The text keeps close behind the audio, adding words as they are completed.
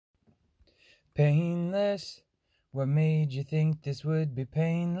Painless? What made you think this would be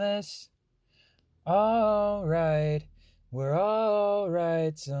painless? Alright, we're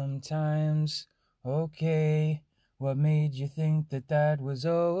alright sometimes. Okay, what made you think that that was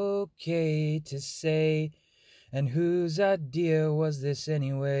okay to say? And whose idea was this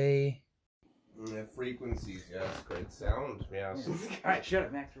anyway? Frequencies, yes. Great sound, yes. Alright, shut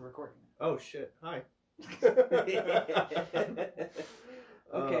up, Max, we're recording. Oh, shit. Hi.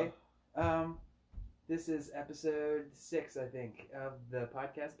 Okay. This is episode 6, I think, of the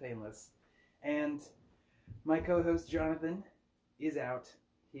podcast Painless. And my co-host Jonathan is out.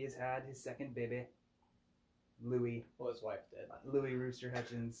 He has had his second baby, Louis. Well, his wife did. Louis Rooster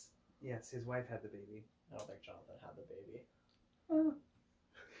Hutchins. Yes, his wife had the baby. I don't think Jonathan had the baby. Oh.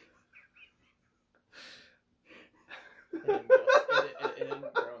 It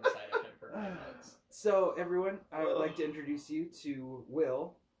didn't grow inside of him for 9 months. So, everyone, I would like to introduce you to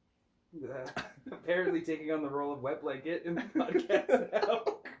Will, apparently taking on the role of wet blanket in the podcast now.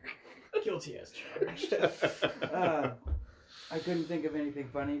 Guilty as charged. I couldn't think of anything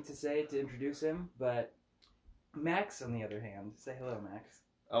funny to say to introduce him, but Max, on the other hand, say hello, Max.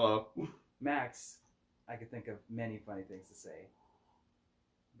 Hello. Max, I could think of many funny things to say,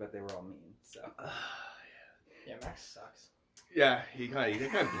 but they were all mean, so. Yeah, Max sucks. Yeah, he kind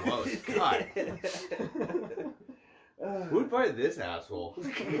of blows. God. Who invited this asshole?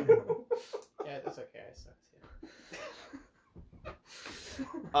 Yeah, that's okay. I suck too.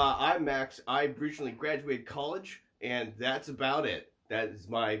 I'm Max. I recently graduated college, and that's about it. That has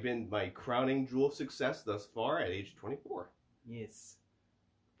been my crowning jewel of success thus far at age 24. Yes.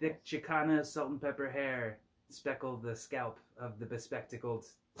 Thick Chicana salt and pepper hair speckled the scalp of the bespectacled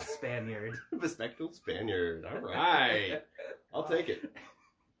Spaniard. Bespectacled Spaniard. All right. I'll take it.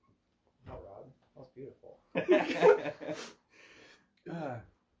 Oh, Rob, that was beautiful.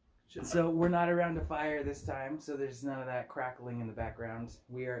 So we're not around a fire this time, so there's none of that crackling in the background.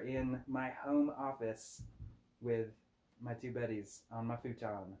 We are in my home office with my two buddies on my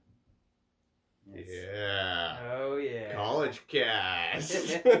futon. Yes. Yeah. Oh, yeah. College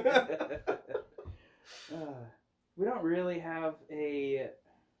cast. We don't really have a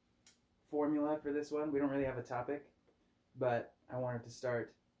formula for this one. We don't really have a topic, but I wanted to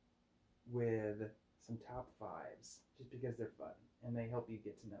start with some top fives, just because they're fun and they help you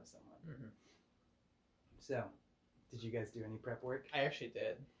get to know someone. Mm-hmm. So, did you guys do any prep work? I actually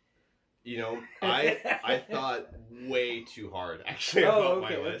did. You know, I thought way too hard actually about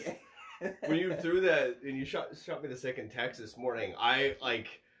my list. Okay. When you threw that and you shot me the second text this morning,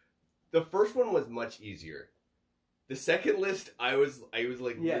 the first one was much easier. The second list, I was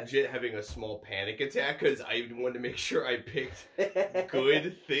legit having a small panic attack because I wanted to make sure I picked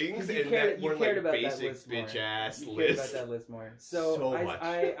good things and that weren't like basic bitch ass lists. You lists. cared about that list more. So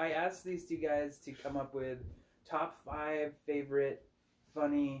I asked these two guys to come up with top 5 favorite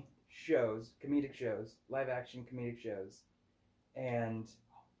funny shows, comedic shows, live action comedic shows, and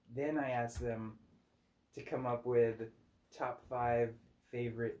then I asked them to come up with top 5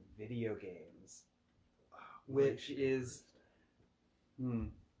 favorite video games, which is,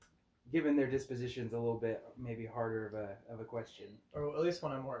 given their dispositions, a little bit maybe harder of a question. Or at least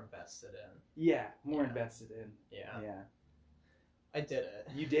one I'm more invested in. Yeah, more invested in. Yeah. I did it.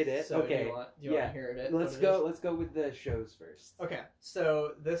 You did it? So okay. Do you want to hear it? Let's go with the shows first. Okay,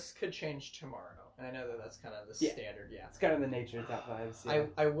 so this could change tomorrow, and I know that's kind of the standard. Yeah, it's kind of the nature of top 5s. Yeah.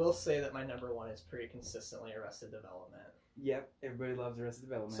 I will say that my number 1 is pretty consistently Arrested Development. Yep, everybody loves Arrested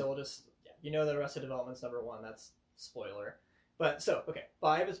Development. So we'll just that Arrested Development's number 1. That's spoiler. But so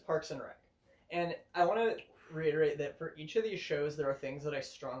 5 is Parks and Rec, and I want to reiterate that for each of these shows there are things that I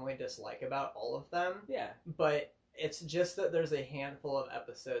strongly dislike about all of them. Yeah, but it's just that there's a handful of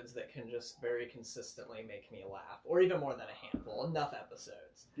episodes that can just very consistently make me laugh, or even more than a handful, enough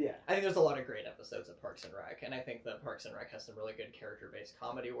episodes. Yeah. I think there's a lot of great episodes of Parks and Rec, and I think that Parks and Rec has some really good character-based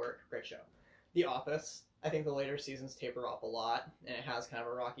comedy work. Great show. The Office, I think the later seasons taper off a lot, and it has kind of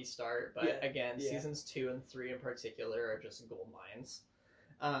a rocky start, but again, seasons 2 and 3 in particular are just gold mines.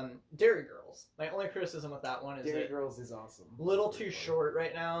 Dairy Girls. My only criticism with that one is Dairy Girls is awesome. Little too short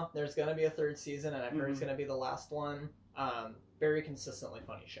right now. There's going to be a 3rd season, and I've heard it's going to be the last one. Very consistently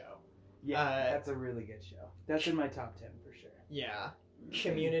funny show. Yeah, that's a really good show. That's in my top 10 for sure. Yeah.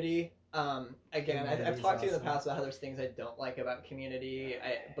 Community. Again, I've talked to you in the past about how there's things I don't like about Community,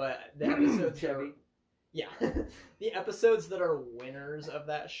 but the episodes the episodes that are winners of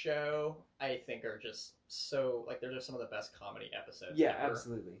that show, I think are just so, they're just some of the best comedy episodes ever.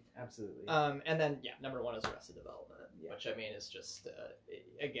 Absolutely. And then, number 1 is Arrested Development, which, I mean, is just,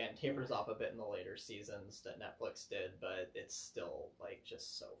 again, tapers off a bit in the later seasons that Netflix did, but it's still,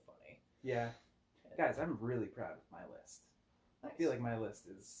 just so funny. Yeah. Guys, I'm really proud of my list. Nice. I feel like my list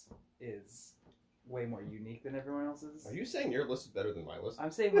is way more unique than everyone else's. Are you saying your list is better than my list?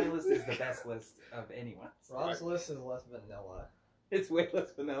 I'm saying my list is the best list of anyone's. Rob's list is less vanilla. It's way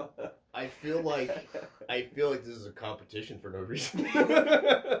less vanilla. I feel like this is a competition for no reason.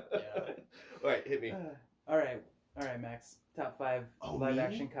 Yeah. All right, hit me. All right, Max. Top 5 live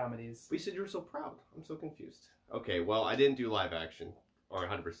action comedies. We said you were so proud. I'm so confused. Okay, well, I didn't do live action or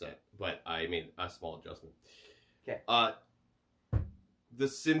 100%, but I made a small adjustment. Okay. The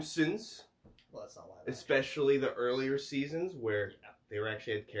Simpsons. Well, that's not live action. Especially the earlier seasons where they were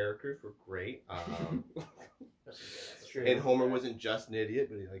actually had characters were great. And Homer wasn't just an idiot,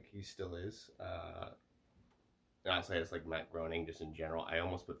 but he still is. Honestly, I just like Matt Groening just in general. I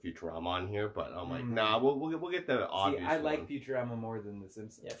almost put Futurama on here, but I'm like, nah, we'll get the obvious. I like Futurama more than The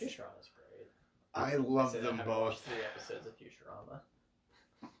Simpsons. Yeah, Futurama's great. I love them both. 3 episodes of Futurama.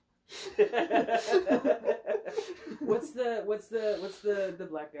 What's the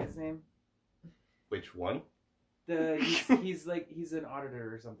black guy's name? Which one? He's an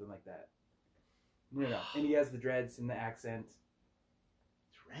auditor or something like that. No, and he has the dreads and the accent.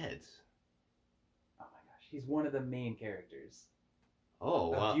 Dreads. Oh my gosh, he's one of the main characters.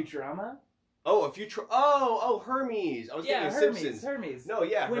 Oh, Futurama. Oh, Hermes. I was thinking Simpsons. Hermes. No,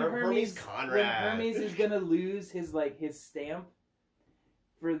 yeah, Hermes Conrad. When Hermes is gonna lose his stamp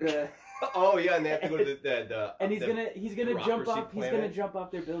for the. Oh yeah, and they have to go to the and he's gonna jump off. Planet. He's gonna jump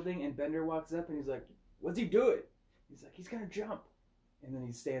off their building, and Bender walks up and he's like, "What's he doing?" He's like, "He's gonna jump," and then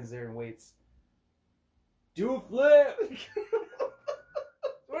he stands there and waits. Do a flip.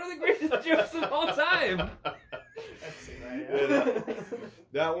 One of the greatest jokes of all time.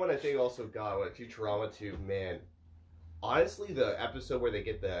 That one I think also got Futurama too. Man, honestly, the episode where they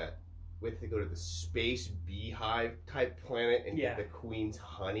go to the space beehive type planet and get the queen's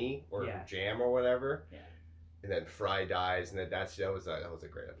honey or jam or whatever, and then Fry dies, and then that was a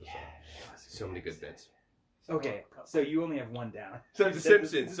great episode. Yeah, so many good bits. Okay, so you only have one down. So The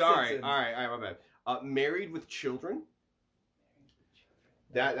Simpsons. Sorry. All right, my bad. Married with Children.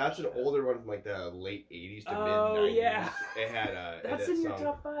 That's an older one from the late 80s to mid 90s. Oh yeah. It had that's in your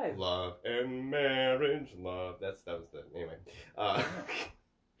top 5. Love and marriage, love. That was the anyway.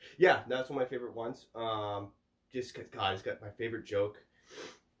 Yeah, that's one of my favorite ones. Just cause God, it's got my favorite joke.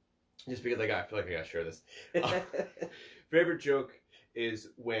 Just because I feel like I gotta share this. Favorite joke is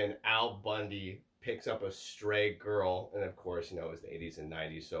when Al Bundy picks up a stray girl, and of course, it was the 80s and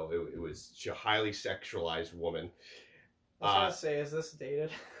 90s, so it was a highly sexualized woman. I was gonna say, is this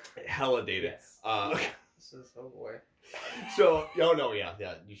dated? Hella dated. Yes. This is, oh boy. So,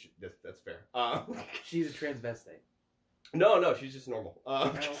 yeah, you should. That's fair. She's a transvestite. No, she's just normal.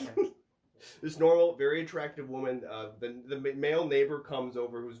 Okay. This normal, very attractive woman. The male neighbor comes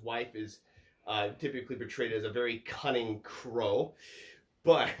over, whose wife is typically portrayed as a very cunning crow.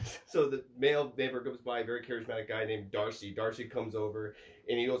 But, so the male neighbor comes by, a very charismatic guy named Darcy. Darcy comes over,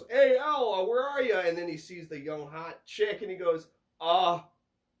 and he goes, "Hey, Al, where are you?" And then he sees the young, hot chick, and he goes, Bagabadoomy?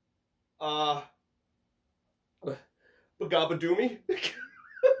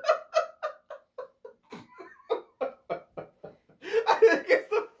 I think it's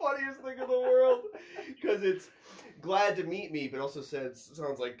the funniest thing in the world, because it's glad to meet me, but also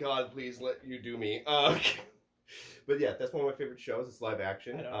sounds like, God, please let you do me. But yeah, that's one of my favorite shows. It's live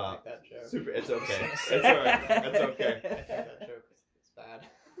action. I don't like that joke. Super. It's okay. It's alright. That's okay. I think that joke is bad.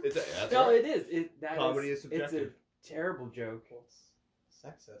 It is. Comedy is subjective. It's a terrible joke. Well, it's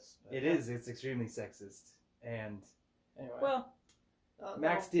sexist. It is. It's extremely sexist. And anyway, well,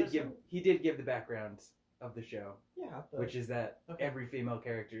 Max did give the background of the show. Yeah, which is that every female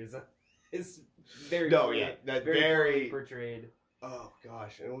character is very very portrayed. Oh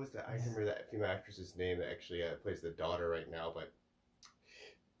gosh, and what was that? I can't remember that female actress's name that actually plays the daughter right now, but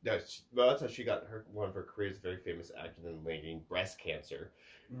that's how she got one of her careers. Very famous actor in getting breast cancer.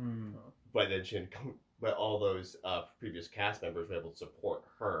 Mm. But then but all those previous cast members were able to support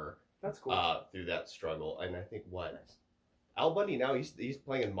her. That's cool. Through that struggle, and I think Al Bundy now he's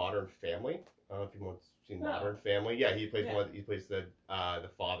playing in Modern Family. I don't know if you've seen Modern Family. Yeah, he plays he plays the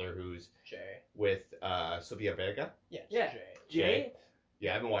father who's Jay with Sofia Vergara. Yeah. Jay.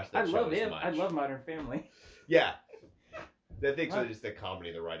 Yeah, I haven't watched that show. I love him. Much. I love Modern Family. Yeah. I think so. Just the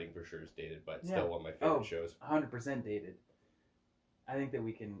comedy, the writing for sure is dated, but still one of my favorite shows. 100% dated. I think that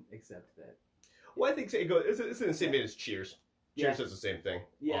we can accept that. Well, I think it's in the same vein as Cheers. Cheers does the same thing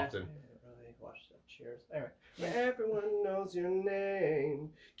often. I didn't really watch that. Cheers. Anyway. Everyone knows your name.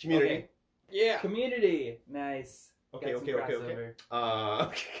 Community. Okay. Yeah. Community. Nice. Okay. Crossover.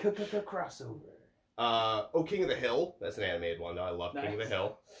 King of the Hill. That's an animated one, though. I love King of the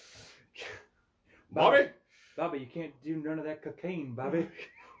Hill. Bobby. Bobby, you can't do none of that cocaine, Bobby.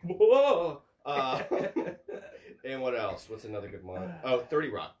 Whoa. And what else? What's another good one? Oh, 30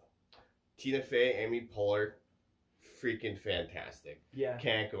 Rock. Tina Fey, Amy Poehler, freaking fantastic. Yeah.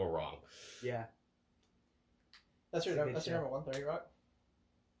 Can't go wrong. Yeah. That's your number 1, 30 Rock?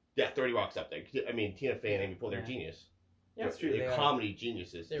 Yeah, 30 Rock's up there. I mean, Tina Fey and Amy Poehler, they're genius. Yeah, that's true. They're comedy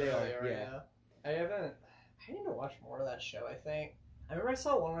geniuses. They really are, yeah. I need to watch more of that show, I think. I remember I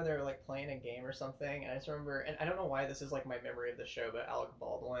saw one where they were like playing a game or something, and I just remember, and I don't know why this is like my memory of the show, but Alec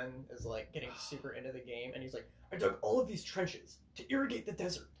Baldwin is like getting super into the game, and he's like, I dug all of these trenches to irrigate the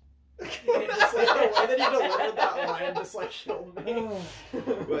desert. And it's just like the way that he delivered that line just like killed me.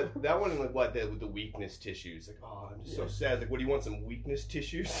 But that one, like what, with the weakness tissues, like, oh, I'm just so sad. Like, what do you want? Some weakness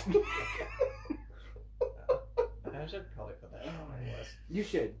tissues? I should probably put that on my list. You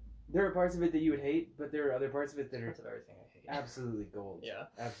should. There are parts of it that you would hate, but there are other parts of it that are Parts of everything I hate. absolutely gold. Yeah.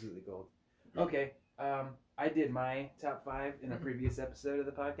 Absolutely gold. Okay. I did my top 5 in a previous episode of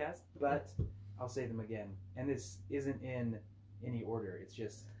the podcast, but I'll say them again. And this isn't in any order. It's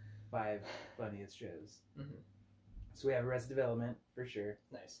just 5 funniest shows. Mm-hmm. So we have Arrested Development, for sure.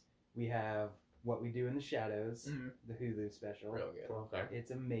 Nice. We have What We Do in the Shadows, the Hulu special. Real good. Okay.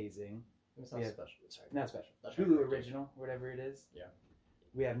 It's amazing. It's not special. Sorry. Not special. That's Hulu right. original, whatever it is. Yeah.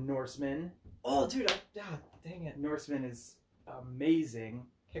 We have Norseman. Oh, dude! Dang it! Norseman is amazing.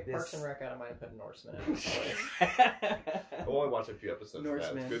 Kick Parks and Rec out of mine and put Norseman in its place. I've only watched a few episodes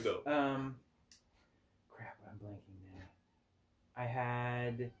Norseman. of that. It's good though. Crap, I'm blanking now. I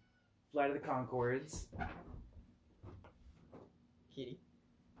had Flight of the Conchords. Kitty.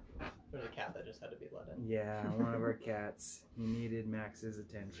 There's a cat that just had to be let in. Yeah, one of our cats. He needed Max's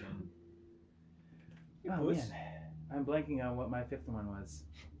attention. Oh man, I'm blanking on what my 5th one was.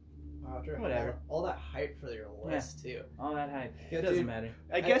 Wow, Drew, Whatever. All that hype for your list too. All that hype. Yeah, It doesn't dude. matter.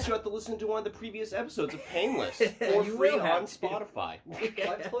 I guess you have to listen to one of the previous episodes of Painless for You free will have on to. Spotify.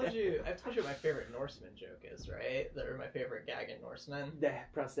 I've told you what my favorite Norseman joke is, right? Or my favorite gag in Norseman. The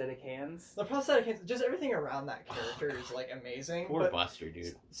prosthetic hands. The prosthetic hands, just everything around that character is like amazing. Poor but, Buster,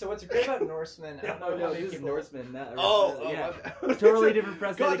 dude. So what's great about Norseman? I don't know how many this is people. Norseman. Not Yeah. Totally different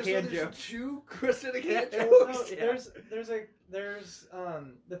God, prosthetic there's hand joke. 2 prosthetic hand No, jokes. there's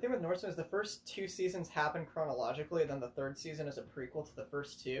the thing with Norseman is the first 2 seasons happen chronologically, then the 3rd season is a prequel to the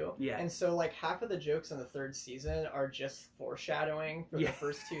first 2. Yeah. And so like half of the jokes in the 3rd season are just foreshadowing for the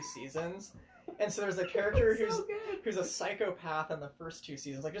first 2 seasons. And so there's a character who's a psychopath in the first 2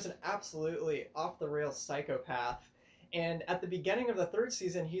 seasons, like just an absolutely off the rails psychopath. And at the beginning of the 3rd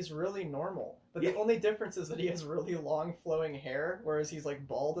season, he's really normal. But the only difference is that he has really long flowing hair, whereas he's like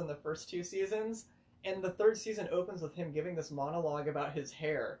bald in the first 2 seasons. And the 3rd season opens with him giving this monologue about his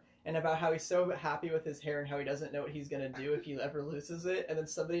hair and about how he's so happy with his hair and how he doesn't know what he's going to do if he ever loses it. And then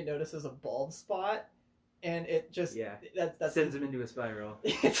somebody notices a bald spot, and it just that sends him into a spiral.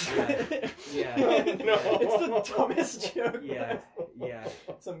 It's, Yeah. No. It's the dumbest joke. Yeah.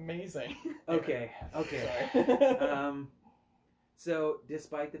 It's amazing. Okay. Sorry. So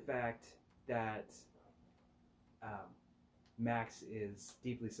despite the fact that Max is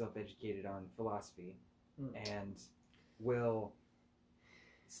deeply self-educated on philosophy and Will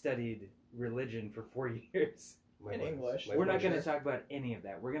studied religion for 4 years. In English. We're not going to talk about any of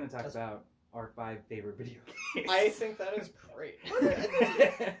that. We're going to talk about our 5 favorite video games. I think that is great.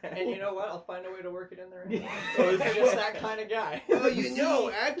 And you know what? I'll find a way to work it in there. Anyway. I'm just that kind of guy.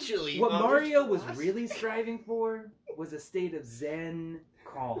 Well, actually, what Mario was really striving for was a state of Zen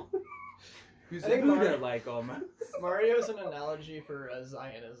calm. I think Buddha-like almost. Mario's an analogy for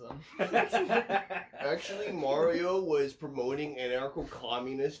Zionism. Actually, Mario was promoting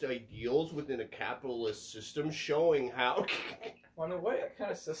anarcho-communist ideals within a capitalist system, showing how... What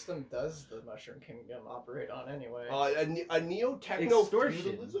kind of system does the Mushroom Kingdom operate on anyway? A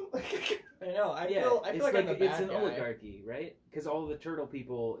neo-techno-feudalism? I know. I feel like I'm the bad it's an guy. oligarchy, right? Because all the turtle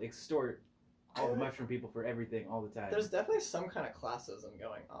people extort all the mushroom people for everything all the time. There's definitely some kind of classism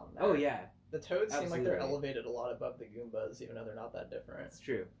going on there. Oh yeah. The Toads seem like they're Absolutely. elevated a lot above the Goombas, even though they're not that different. It's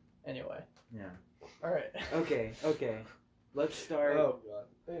true. Anyway. Yeah. All right. Okay. Let's start. Oh god.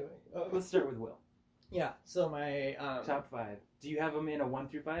 Anyway. Let's start with Will. Yeah. So my Top 5. Do you have them in a 1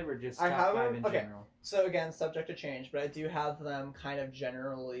 through 5 or just I top have 5 them- in okay. general? So again, subject to change, but I do have them kind of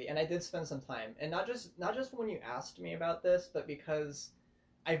generally, and I did spend some time, and not just when you asked me about this, but because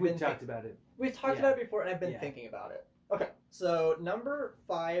We've talked about it. We've talked Yeah. about it before, and I've been Yeah. thinking about it. Okay, so number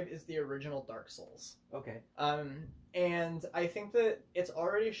 5 is the original Dark Souls. Okay. And I think that it's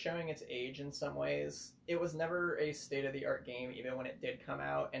already showing its age in some ways. It was never a state-of-the-art game, even when it did come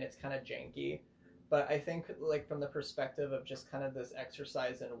out, and it's kind of janky. But I think, like, from the perspective of just kind of this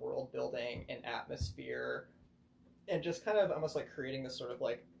exercise in world building and atmosphere, and just kind of almost like creating this sort of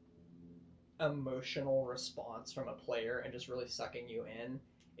like emotional response from a player and just really sucking you in,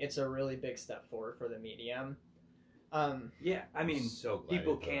 it's a really big step forward for the medium. Yeah, I mean, so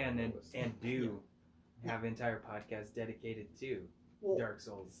people can and do have entire podcasts dedicated to Dark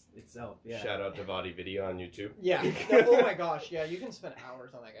Souls itself. Yeah. Shout out to Vadi Video on YouTube. Yeah. No, oh my gosh. Yeah, you can spend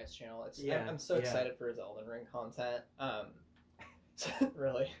hours on that guy's channel. I'm so excited for his Elden Ring content.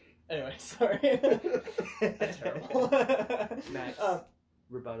 Really. Anyway, sorry. That's terrible. Max,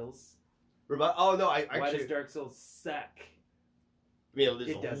 rebuttals. Oh no, I actually. Why does Dark Souls suck?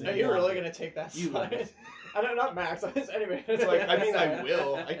 It doesn't. Are you really gonna take that side? I don't know, Max. Anyway, it's like, I mean, I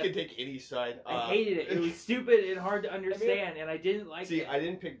will. I can take any side. I hated it. It was stupid and hard to understand, and I didn't like it. See, I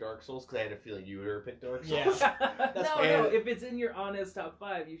didn't pick Dark Souls because I had a feeling you would pick Dark Souls. Yeah. No. If it's in your honest top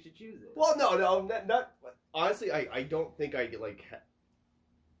 5, you should choose it. Well, no, not honestly. I don't think I like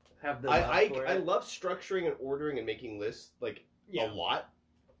have the. I love structuring and ordering and making lists a lot,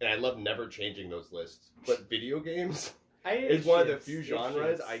 and I love never changing those lists. But video games is one of the few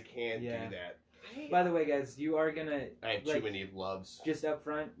genres I can't do that. By the way, guys, you are gonna. I have too many loves. Just up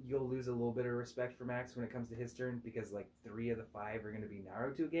front, you'll lose a little bit of respect for Max when it comes to his turn because 3 of the 5 are gonna be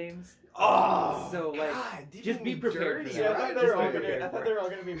Naruto games. Oh, so God, just be prepared for that. Yeah, I thought they were all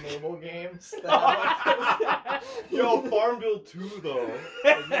gonna be mobile games. Yo, Farmville 2 though.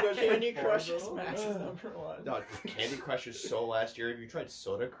 Candy Crush is Max's number 1. No, Candy Crush is so last year. Have you tried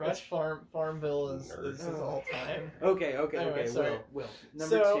Soda Crush? Farmville is all time. Okay. Anyway, Will.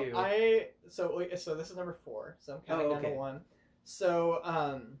 Number 2. So this is number 4. So I'm counting number 1. So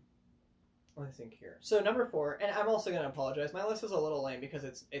let me think here. So number 4, and I'm also going to apologize. My list is a little lame because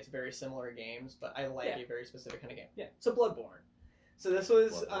it's very similar games, but I like a very specific kind of game. Yeah. So Bloodborne. So this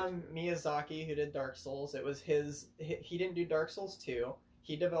was Miyazaki who did Dark Souls. It was he didn't do Dark Souls 2.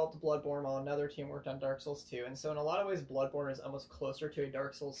 He developed Bloodborne while another team worked on Dark Souls 2. And so in a lot of ways, Bloodborne is almost closer to a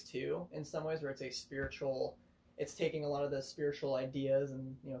Dark Souls 2 in some ways, where it's a spiritual. It's taking a lot of the spiritual ideas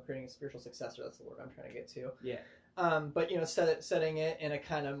and creating a spiritual successor. That's the word I'm trying to get to. Yeah. But setting it in a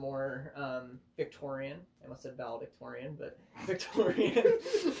kind of more Victorian. I almost said valedictorian, but Victorian.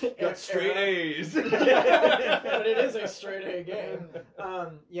 Got straight A's. But it is a straight A game.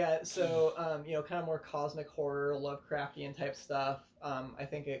 So kind of more cosmic horror, Lovecraftian type stuff. I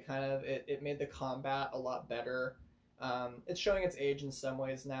think it made the combat a lot better. It's showing its age in some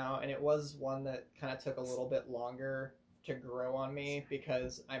ways now, and it was one that kind of took a little bit longer to grow on me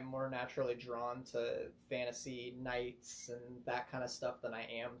because I'm more naturally drawn to fantasy knights and that kind of stuff than I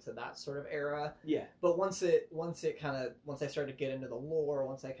am to that sort of era. Yeah. But once I started to get into the lore,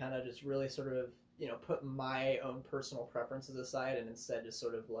 once I kind of just really sort of put my own personal preferences aside and instead just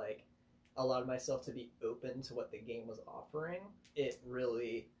sort of allowed myself to be open to what the game was offering, it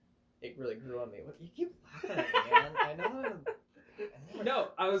really grew on me. You keep laughing at me, man. I know. No,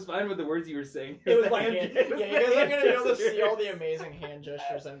 I was fine with the words you were saying. It was like, you guys are going to be able to see all the amazing hand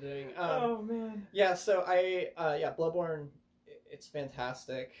gestures I'm doing. Oh, man. Yeah, so Bloodborne, it's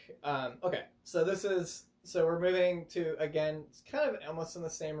fantastic. Okay, so we're moving to, again, it's kind of almost in the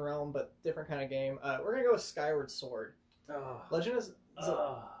same realm, but different kind of game. We're going to go with Skyward Sword. Oh. Legend is...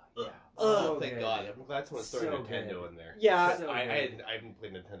 Yeah. Oh, thank God. I'm glad someone's throwing Nintendo in there. Yeah. I haven't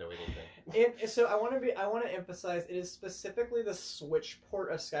played Nintendo anything. And so I want to emphasize, it is specifically the Switch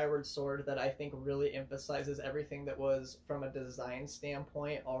port of Skyward Sword that I think really emphasizes everything that was, from a design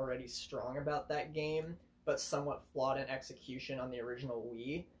standpoint, already strong about that game, but somewhat flawed in execution on the original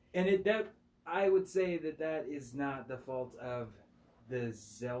Wii. And I would say that is not the fault of the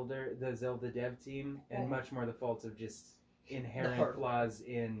Zelda dev team, and much more the fault of just inherent flaws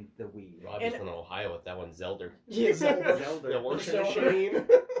in the Wii. Rob just went to Ohio with that one, Zelda. Yeah, Zelda. The washing machine.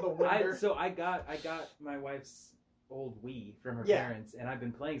 I got my wife's old Wii from her parents, and I've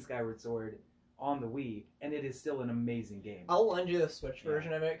been playing Skyward Sword on the Wii, and it is still an amazing game. I'll lend you the Switch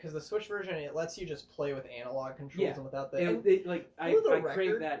version of it, because the Switch version, it lets you just play with analog controls and without the... I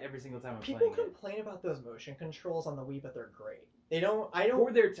crave that every single time I'm playing it. People complain about those motion controls on the Wii, but they're great.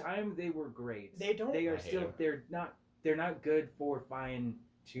 For their time, they were great. They're not good for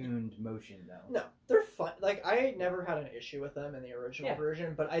fine-tuned motion, though. No, they're fun. I never had an issue with them in the original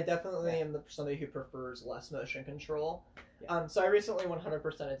version, but I definitely am somebody who prefers less motion control. Yeah. So I recently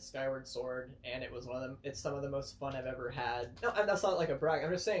 100%ed Skyward Sword, and it's some of the most fun I've ever had. No, and that's not like a brag.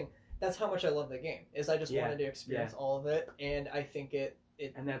 I'm just saying that's how much I love the game. I just wanted to experience all of it, and I think it.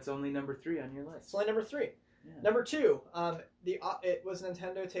 And that's only number 3 on your list. It's only number 3. Yeah. Number 2, it was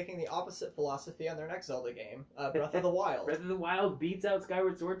Nintendo taking the opposite philosophy on their next Zelda game, Breath of the Wild. Breath of the Wild beats out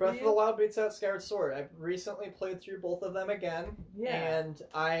Skyward Sword. Breath of the Wild beats out Skyward Sword. I've recently played through both of them again, and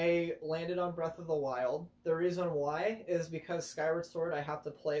I landed on Breath of the Wild. The reason why is because Skyward Sword, I have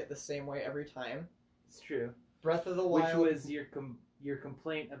to play it the same way every time. It's true. Breath of the Wild, which was your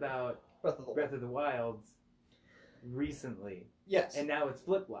complaint about Breath of the Wild recently. Yes. And now it's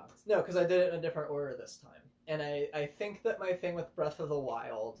flip-flops. No, because I did it in a different order this time. And I think that my thing with Breath of the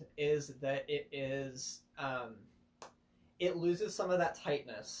Wild is that it is, it loses some of that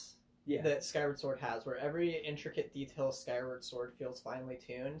tightness that Skyward Sword has, where every intricate detail of Skyward Sword feels finely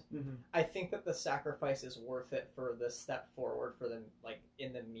tuned. Mm-hmm. I think that the sacrifice is worth it for the step forward for them, like,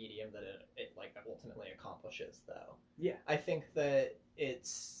 in the medium that it like ultimately accomplishes, though. Yeah. I think that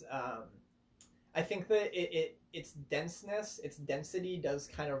it's, its denseness, its density does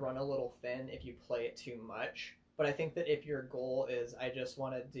kind of run a little thin if you play it too much. But I think that if your goal is, I just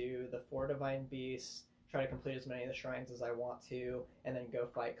want to do the 4 Divine Beasts, try to complete as many of the shrines as I want to, and then go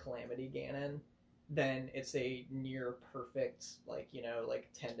fight Calamity Ganon, then it's a near perfect,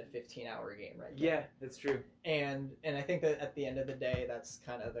 10 to 15 hour game right there. Yeah, that's true. And I think that at the end of the day, that's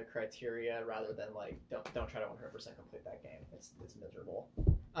kind of the criteria, rather than don't try to 100% complete that game. It's miserable.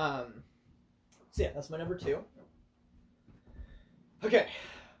 So yeah, that's my number 2. Okay.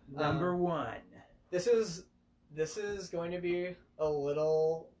 Number 1. This is going to be a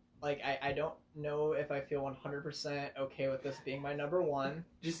little, I don't know if I feel 100% okay with this being my number 1.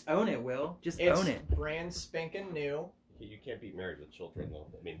 Just own it, Will. Just it's own it. Brand spanking new. You can't be Married with Children, though.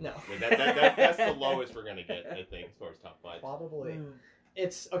 I mean, no. That's the lowest we're gonna get, I think, as far as top 5. Probably.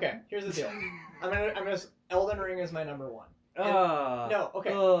 It's okay. Here's the deal. I'm gonna. Elden Ring is my number 1. No,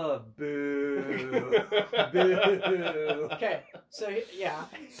 okay. Oh, boo. Boo. Okay, so, yeah.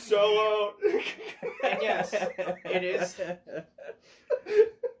 Solo. And yes, it is.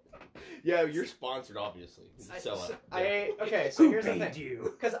 Yeah, you're sponsored, obviously. So here's the thing.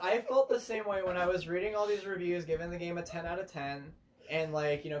 Because I felt the same way when I was reading all these reviews, giving the game a 10 out of 10, and,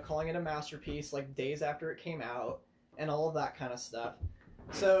 calling it a masterpiece, days after it came out, and all of that kind of stuff.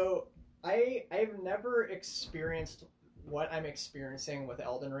 So, I've never experienced what I'm experiencing with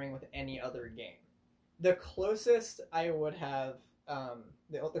Elden Ring with any other game. The closest I would have,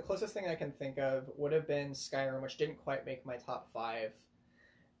 the closest thing I can think of would have been Skyrim, which didn't quite make my top 5.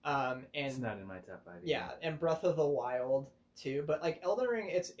 And it's not in my top 5 either. Yeah, and Breath of the Wild too. But Elden Ring,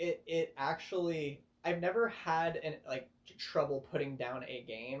 it actually, I've never had trouble putting down a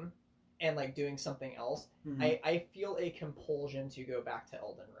game and doing something else. Mm-hmm. I feel a compulsion to go back to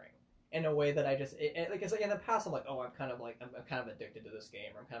Elden Ring. In a way that I just, it's in the past I'm I'm kind of addicted to this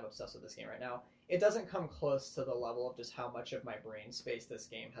game, or I'm kind of obsessed with this game right now. It doesn't come close to the level of just how much of my brain space this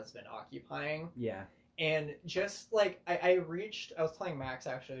game has been occupying. Yeah. And just I was telling Max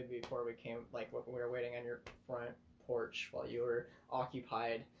actually before we came, when we were waiting on your front porch while you were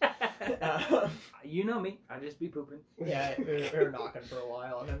occupied. You know me, I just be pooping. Yeah, we were knocking for a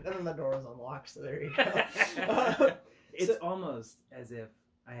while, and then the door was unlocked, so there you go. It's almost as if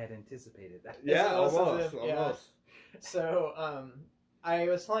I had anticipated that. Yeah, almost. So, I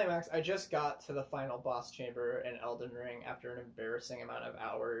was telling Max, I just got to the final boss chamber in Elden Ring after an embarrassing amount of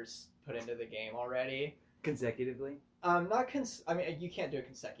hours put into the game already. Consecutively? You can't do it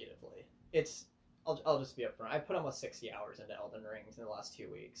consecutively. I'll just be upfront. I put almost 60 hours into Elden Ring in the last 2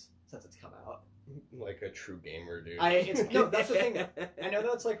 weeks since it's come out. Like a true gamer, dude. No, that's the thing. I know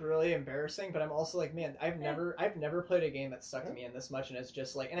that's really embarrassing, but I'm also man, I've never played a game that sucked me in this much, and it's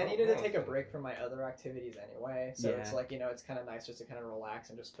just and I needed to take a break from my other activities anyway. So it's it's kind of nice just to kind of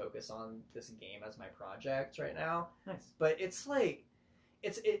relax and just focus on this game as my project right now. Nice. But it's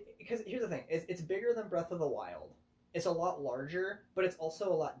because here's the thing: it's bigger than Breath of the Wild. It's a lot larger, but it's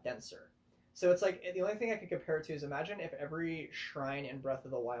also a lot denser. So it's the only thing I could compare it to is, imagine if every shrine in Breath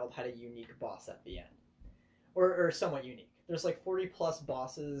of the Wild had a unique boss at the end. Or somewhat unique. There's 40 plus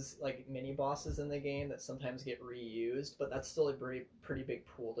bosses, mini bosses in the game that sometimes get reused, but that's still a pretty big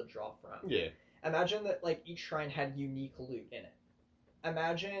pool to draw from. Yeah. Imagine that each shrine had unique loot in it.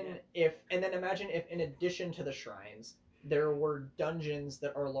 Imagine if in addition to the shrines, there were dungeons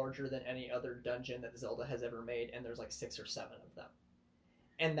that are larger than any other dungeon that Zelda has ever made, and there's 6 or 7 of them.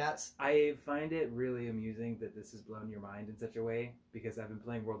 And I find it really amusing that this has blown your mind in such a way, because I've been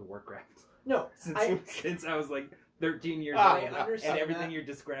playing World of Warcraft. No, since I was 13 years I old, understand and everything that. you're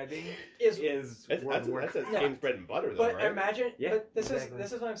describing is That's a game's bread and butter, though, But right? imagine, Yeah, but this exactly.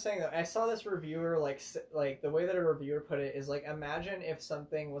 is what I'm saying though. I saw this reviewer like the way that a reviewer put it is like, imagine if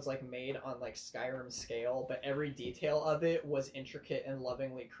something was like made on like Skyrim scale, but every detail of it was intricate and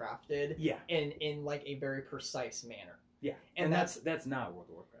lovingly crafted. Yeah, in like a very precise manner. yeah, And that's not World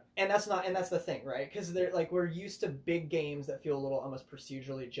of Warcraft. And that's the thing, right? Because they're like, we're used to big games that feel a little almost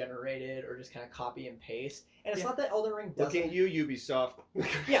procedurally generated or just kind of copy and paste. And it's not that Elden Ring doesn't. Looking at you, Ubisoft.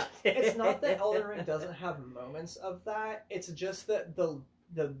 Yeah, it's not that Elden Ring doesn't have moments of that. It's just that the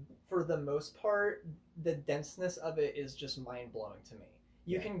for the most part, the denseness of it is just mind blowing to me.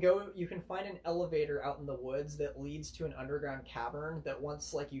 You can find an elevator out in the woods that leads to an underground cavern that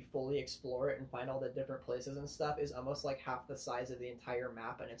once like you fully explore it and find all the different places and stuff is almost like half the size of the entire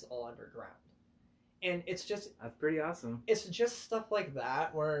map, and it's all underground. And it's just That's pretty awesome. It's just stuff like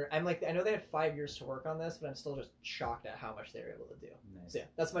that where I'm like, I know they had 5 years to work on this, but I'm still just shocked at how much they were able to do. Nice. So yeah,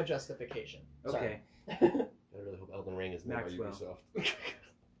 that's my justification. Okay, I really hope Elden Ring is made by Maxwell. Ubisoft.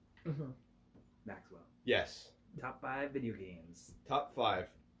 Mhm. Maxwell. Yes. Top 5 video games. Top 5.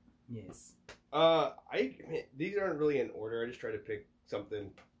 Yes. These aren't really in order. I just try to pick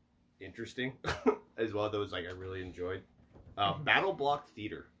something interesting as well. Those like I really enjoyed. Battle Block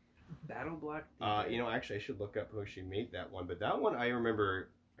Theater. Battle Block. Actually, I should look up who actually made that one. But that one, I remember.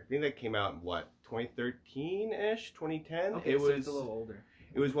 I think that came out in what 2013-ish, 2010. Okay, so it's a little older.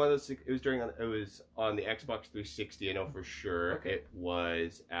 It was one of those. It was on the Xbox 360. I know for sure. Okay. It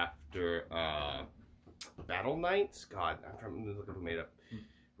was after Battle Knights. God, I'm trying to look up who made it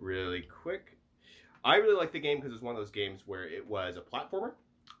really quick. I really liked the game because it was one of those games where it was a platformer,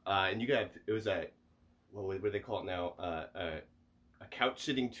 and it was a what do they call it now? A couch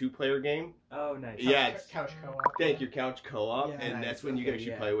sitting 2-player game. Oh, nice. Yeah, Couch co-op. Thank you, couch co-op, Yeah, and nice. that's when you could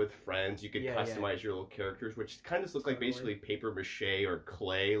actually play with friends. You could customize your little characters, which kind of look like basically paper mache or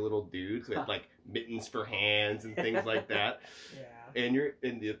clay little dudes with like mittens for hands and things like that. Yeah. And you're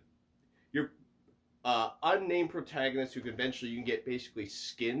in your unnamed protagonist who eventually you can get basically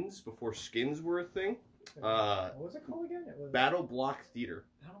skins before skins were a thing. What was it called again? It was Battle Block Theater.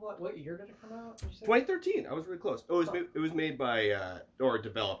 What year did it come out? Did you say? 2013. I was really close. Oh, it was made by or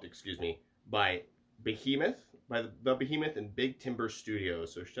developed, excuse me, by Behemoth, by the Behemoth and Big Timber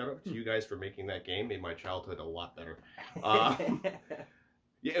Studios. So shout out to you guys for making that game. Made my childhood a lot better.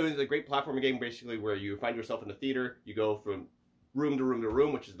 Yeah, it was a great platforming game basically where you find yourself in a theater. You go from room to room to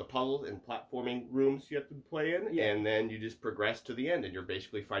room, which is the puzzles and platforming rooms you have to play in, and then you just progress to the end, and you're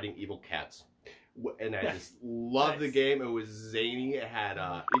basically fighting evil cats. And I just loved the game. It was zany. It had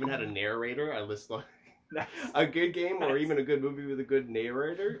even had a narrator. I list like a good game or even a good movie with a good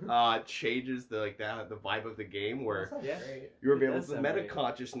narrator changes the vibe of the game where you're able to meta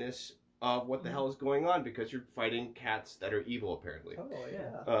consciousness of what the hell is going on because you're fighting cats that are evil apparently. Oh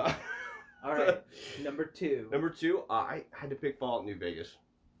yeah. All right, number 2. Number 2, I had to pick Fallout New Vegas.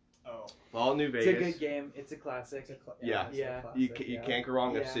 Oh. Fallout New Vegas. It's a good game. It's a classic. Yeah. You can't go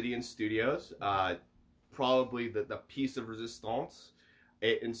wrong. Obsidian Studios. Probably the piece of resistance.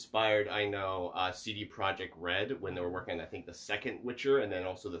 It inspired, I know, CD Projekt Red when they were working on, I think, the second Witcher and then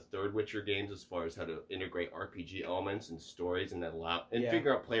also the third Witcher games as far as how to integrate RPG elements and stories and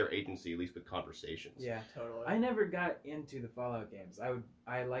figure out player agency, at least with conversations. Yeah, totally. I never got into the Fallout games.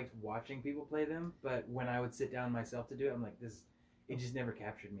 I liked watching people play them, but when I would sit down myself to do it, I'm like, it just never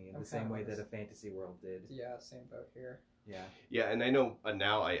captured me in the same way that a fantasy world did. Yeah, same boat here. Yeah. Yeah, and I know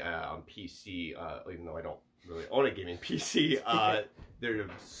now I on PC, even though I don't really own a gaming PC, there are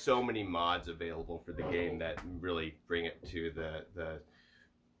so many mods available for the game that really bring it to the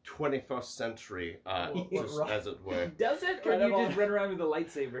 21st century, as it were. Does it? Or do you just run around with a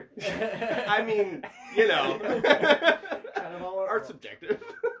lightsaber? I mean, you know, kind of all art's subjective.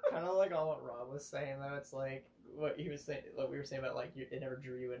 Kind of like all what Rob was saying, though. It's like what he was saying, what we were saying about like it never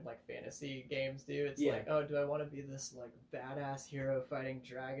drew you in like fantasy games do. It's like, oh, do I want to be this like badass hero fighting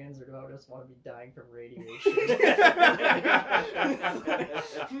dragons, or do I just want to be dying from radiation?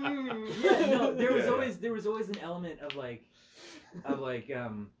 Yeah, no, there was always an element of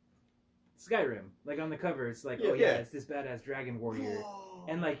Skyrim. Like on the cover, it's like, it's this badass dragon warrior,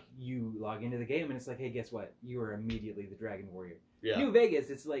 and like you log into the game and it's like, hey, guess what? You are immediately the dragon warrior. Yeah. New Vegas,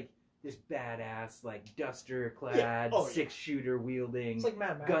 it's like this badass, like duster clad, 6-shooter wielding, it's like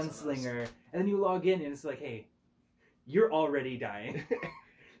Mad Max gunslinger, and then you log in and it's like, hey, you're already dying.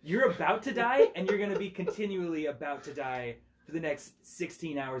 You're about to die, and you're gonna be continually about to die for the next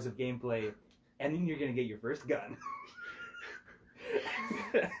 16 hours of gameplay, and then you're gonna get your first gun.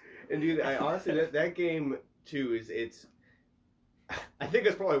 And dude, I honestly that game too I think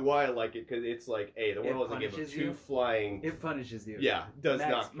that's probably why I like it, because it's like, hey, the world is a game of two flying. It punishes you. Yeah, does not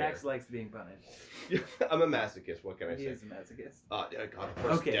care. Max likes being punished. I'm a masochist. What can I say? He is a masochist. God,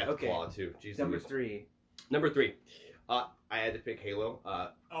 first Death Claw too. Jeez, Number 3. Number 3. I had to pick Halo.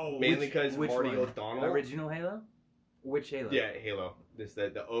 Mainly because Marty O'Donnell. Original Halo? Which Halo? Yeah, Halo. This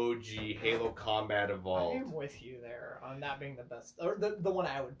the OG Halo Combat Evolved. I'm with you there on that being the best, or the one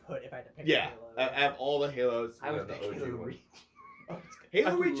I would put if I had to pick. Yeah, Halo. I have all the Halos. I would the pick OG Halo one. Reach. Halo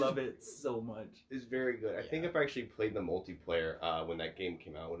I Reach love it so much. Is very good. I think if I actually played the multiplayer when that game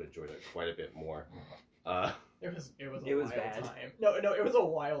came out, I would have enjoyed it quite a bit more. It was a wild bad. time. No, it was a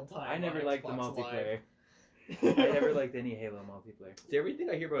wild time. I never liked the Xbox multiplayer. Live. I never liked any Halo multiplayer. See, everything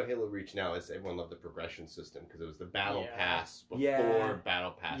I hear about Halo Reach now is everyone loved the progression system because it was the Battle Pass before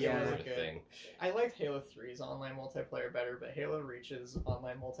Battle Pass was a thing. I liked Halo 3's online multiplayer better, but Halo Reach's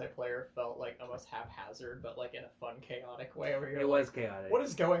online multiplayer felt like almost haphazard, but like in a fun, chaotic way. Where you're was chaotic. What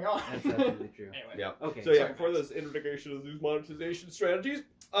is going on? That's absolutely true. Anyway. Yeah. Okay. So before this introduction of these monetization strategies,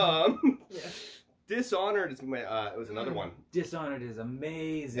 Dishonored is it was another one. Dishonored is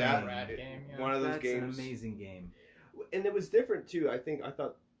amazing. Rad game, one of those That's games. an amazing game. And it was different too. I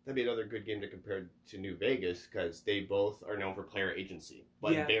thought that'd be another good game to compare to New Vegas because they both are known for player agency,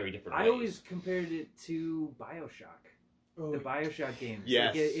 but in very different ways. I always compared it to BioShock. The BioShock games.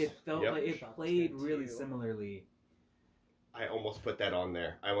 Yes. Like it felt like it played really similarly. I almost put that on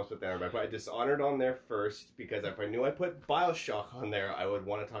there. I put Dishonored on there first because if I knew I put BioShock on there, I would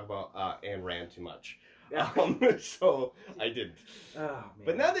want to talk about Ayn Rand too much. So I didn't. Oh, man.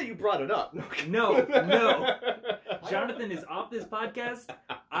 But now that you brought it up, no. Jonathan is off this podcast.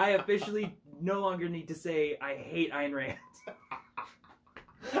 I officially no longer need to say I hate Ayn Rand.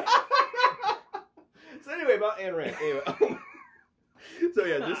 So anyway, about Ayn Rand. So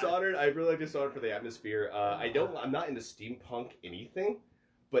yeah, Dishonored. I really like Dishonored for the atmosphere. I'm not into steampunk anything,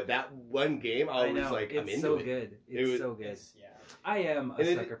 but that one game, I'm into it. So good. It's so good. I am a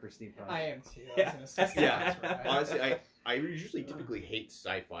sucker for steampunk. I am too. Honestly, I usually typically hate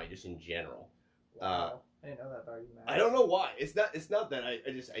sci-fi just in general. Wow. I didn't know that about you, Matt. I don't know why. It's not that I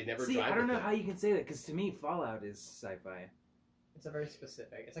never. See, I don't know how you can say that because to me, Fallout is sci-fi. It's a very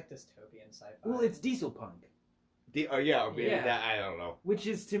specific. It's like dystopian sci-fi. Well, it's diesel punk. That I don't know. Which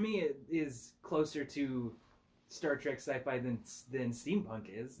is to me is closer to Star Trek sci-fi than steampunk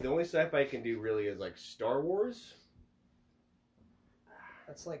is. The only sci-fi I can do really is like Star Wars.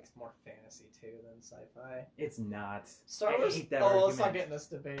 That's like more fantasy too than sci-fi. It's not. Star Wars. Let's not get in this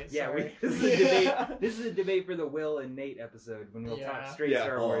debate. Yeah, this is a debate. This is a debate for the Will and Nate episode when we'll talk straight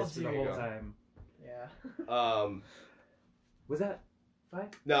Star Wars for the whole time. Yeah. Was that 5?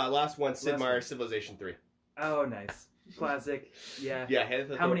 No, last one. Sid Meier's Civilization 3. Oh, nice. Classic. Yeah. Yeah.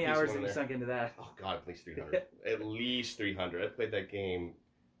 How many hours have you sunk into that? Oh God, at least 300. At least 300. I played that game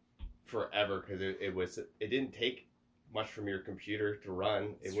forever because it didn't take much from your computer to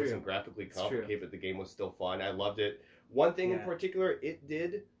run. It wasn't graphically complicated, but the game was still fun. I loved it. One thing in particular, it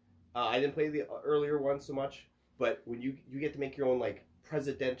did. I didn't play the earlier one so much, but when you get to make your own like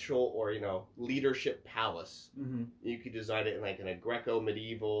presidential or leadership palace, you could design it in a Greco,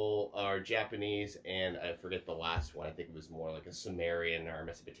 medieval, or Japanese, and I forget the last one. I think it was more like a Sumerian or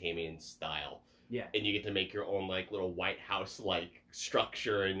Mesopotamian style. Yeah. And you get to make your own little White House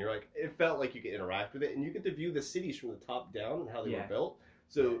structure, and it felt like you could interact with it, and you get to view the cities from the top down and how they were built.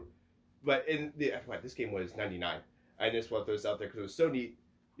 So, but this game was 99. I just want those out there because it was so neat.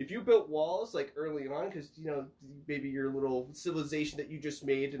 If you built walls early on, because maybe your little civilization that you just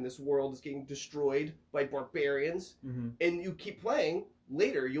made in this world is getting destroyed by barbarians, and you keep playing,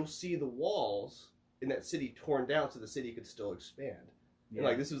 later you'll see the walls in that city torn down so the city could still expand. Yeah.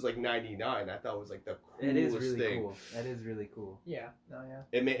 And this was 99. I thought it was the coolest thing. It is really thing. Cool. That is really cool. Yeah. No, yeah.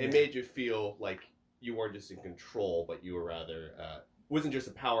 It made you feel like you weren't just in control, but you were rather wasn't just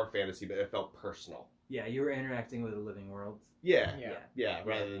a power fantasy, but it felt personal. Yeah, you were interacting with a living world. Yeah.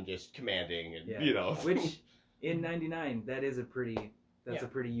 Rather than just commanding and Which in 99, that is a pretty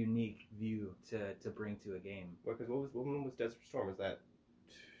unique view to bring to a game. Well, because when was Desert Storm? Was that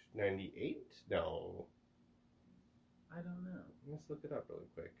 98? No. I don't know. Let's look it up really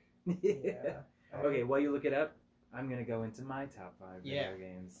quick. Yeah. Okay, while you look it up, I'm going to go into my top 5 video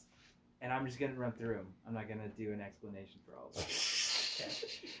games. And I'm just going to run through them. I'm not going to do an explanation for all of them. Okay.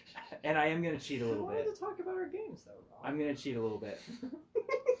 And I am going to cheat a little bit. We wanted to talk about our games, though, Rob. I'm going to cheat a little bit.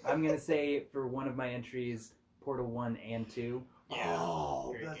 I'm going to say for one of my entries, Portal 1 and 2. Yeah.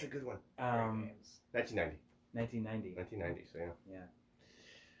 Oh, that's a good one. 1990. 1990. 1990, so yeah.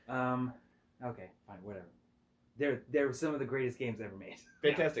 Okay, fine, whatever. they're some of the greatest games ever made.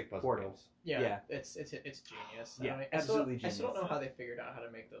 Fantastic puzzle Portal. games. Yeah. It's genius. Yeah, absolutely genius. I still don't know how they figured out how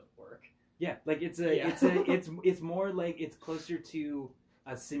to make those work. Yeah, like it's more like it's closer to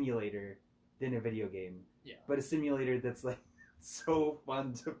a simulator than a video game. Yeah. But a simulator that's like so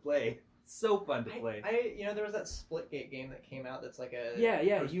fun to play. So fun to play. There was that Splitgate game that came out that's like a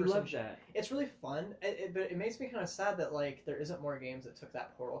you love that. It's really fun, but it makes me kind of sad that like there isn't more games that took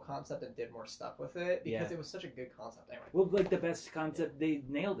that Portal concept and did more stuff with it because it was such a good concept anyway. Well, like the best concept, they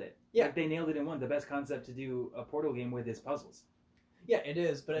nailed it. Yeah, like, they nailed it in one. The best concept to do a Portal game with is puzzles. Yeah, it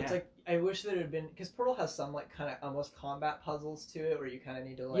is, but it's like I wish that it had been because Portal has some like kind of almost combat puzzles to it where you kind of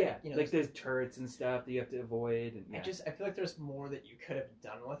need to like like there's turrets and stuff that you have to avoid. And, I feel like there's more that you could have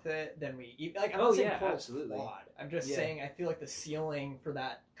done with it than we like. I'm not saying Portal's flawed. I'm just saying I feel like the ceiling for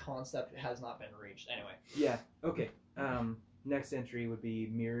that concept has not been reached. Anyway. Yeah. Okay. Next entry would be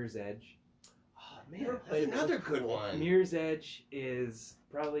Mirror's Edge. Oh man, that's another good one. Mirror's Edge is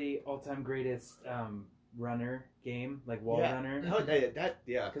probably all-time greatest runner game, like wall runner.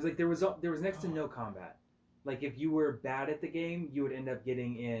 Because like there was next to no combat. Like if you were bad at the game, you would end up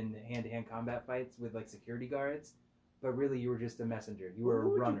getting in hand-to-hand combat fights with like security guards, but really you were just a messenger. You were a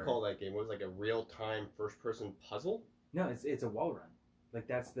runner. What would you call that game? It was like a real-time first-person puzzle? No, it's a wall run. Like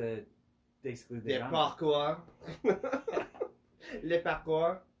that's basically the parkour. Le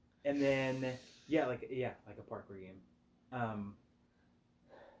parkour. And then like a parkour game.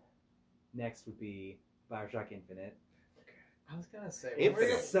 Next would be BioShock Infinite. I was gonna say,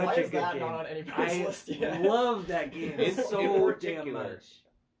 why is that not on anybody's list yet? I love that game so damn much.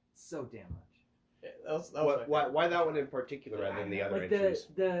 So damn much. Why that one in particular rather than the other entries?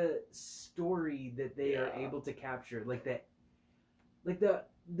 The story that they are able to capture, like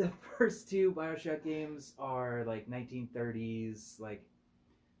the first two BioShock games are like 1930s, like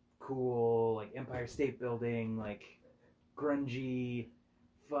cool, like Empire State Building, like grungy,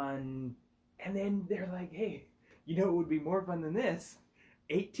 fun, and then they're like, hey, you know what would be more fun than this?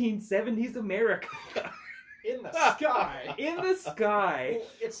 1870s America. In the sky. In the sky.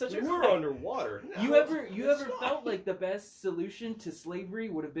 It's such a We're underwater. No, you ever felt like the best solution to slavery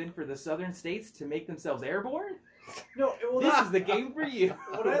would have been for the southern states to make themselves airborne? No, this is the game for you.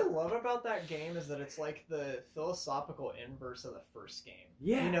 What I love about that game is that it's like the philosophical inverse of the first game.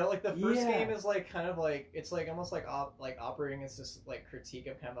 Yeah. You know, like the first game is like kind of like it's like almost like operating as this like critique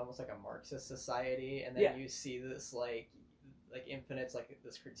of kind of almost like a Marxist society, and then you see this like Infinite's like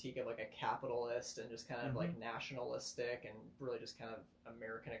this critique of like a capitalist and just kind of like nationalistic and really just kind of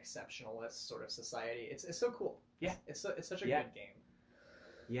American exceptionalist sort of society. It's so cool. Yeah. It's such a good game.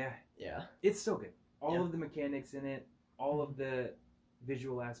 Yeah. Yeah. It's so good. All of the mechanics in it, all of the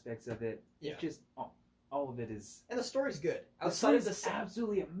visual aspects of it. Yeah. It's just all of it is. And the story's good. Outside of the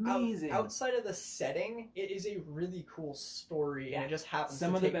absolutely amazing. Outside of the setting, it is a really cool story, and it just happens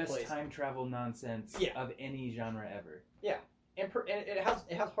some to of take the best place. time travel nonsense of any genre ever. Yeah. And it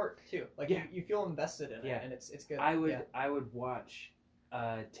has heart too. Like you feel invested in it, and it's good. I would watch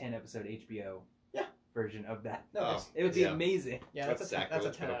a 10-episode HBO version of that. No, it would be amazing. Yeah, that's a 10 out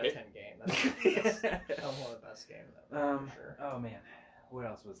of 10 game. That's one of the best games ever, for sure. Oh man, what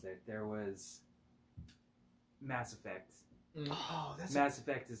else was there? There was Mass Effect. Oh, Mass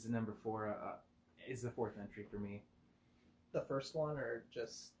Effect is the number 4. Is the fourth entry for me. The first one, or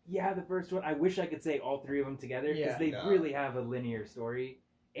just the first one. I wish I could say all three of them together because they really have a linear story.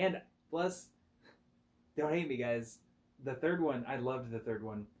 And plus, don't hate me, guys. The third one, I loved the third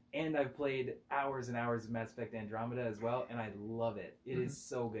one. And I've played hours and hours of Mass Effect Andromeda as well, and I love it. It is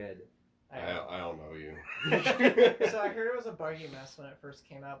so good. I don't know you. So I heard it was a buggy mess when it first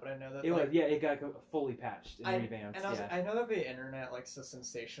came out, but I know that it got fully patched and revamped. And I know that the internet likes to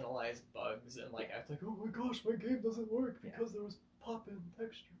sensationalize bugs and like act like, oh my gosh, my game doesn't work because there was pop-in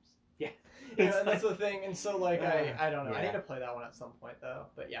textures. Yeah, and that's the thing. And so like I don't know. I need to play that one at some point though.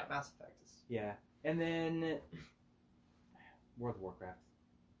 But yeah, Mass Effect is and then World of Warcraft.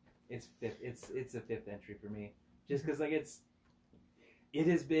 It's a fifth entry for me, just because like it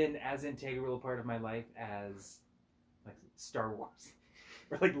has been as integral a part of my life as like Star Wars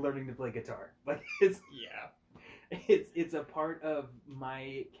or like learning to play guitar. Like it's a part of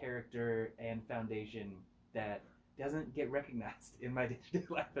my character and foundation that doesn't get recognized in my day-to-day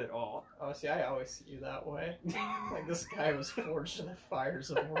life at all. Oh, see, I always see you that way. Like this guy was forged in the fires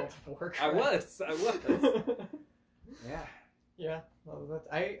of World of Warcraft. I was. Yeah. Yeah, well,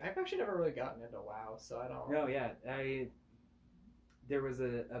 I've actually never really gotten into WoW, so I don't. No, there was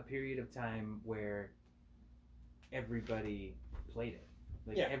a period of time where everybody played it.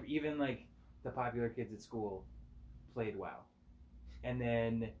 Like even like the popular kids at school played WoW, and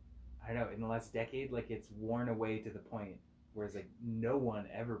then I don't know, in the last decade, like it's worn away to the point where it's like no one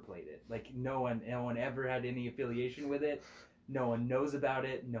ever played it. Like no one ever had any affiliation with it. No one knows about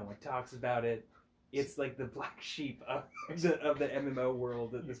it. No one talks about it. It's like the black sheep of the MMO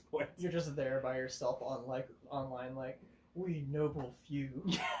world at this point. You're just there by yourself online, like, we noble few,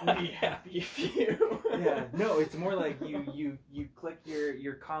 we happy few. Yeah, no, it's more like you click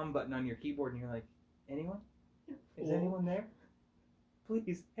your comm button on your keyboard and you're like, anyone? Is anyone there?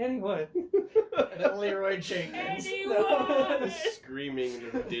 Please, anyone. And then Leroy Jenkins. Anyone! Screaming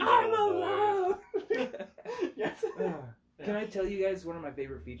in the digital I'm voice. alive! Yes. Can I tell you guys one of my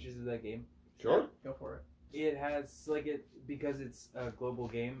favorite features of that game? Sure. Go for it. It has because it's a global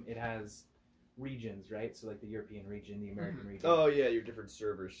game. It has regions, right? So like the European region, the American region. Oh yeah, your different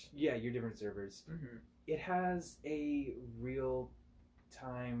servers. Yeah, your different servers. Mm-hmm. It has a real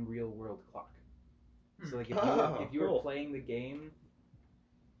world clock. So like if you were playing the game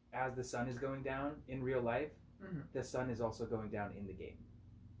as the sun is going down in real life, the sun is also going down in the game.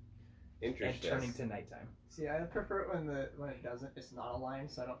 Interesting. And turning to nighttime. See, I prefer it when it doesn't. It's not aligned,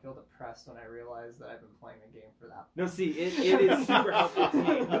 so I don't feel depressed when I realize that I've been playing the game for that. No, see, it is super helpful to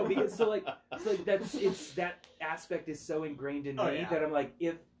me. No, because so like that aspect is so ingrained in me that I'm like,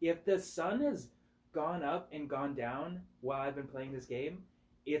 if the sun has gone up and gone down while I've been playing this game,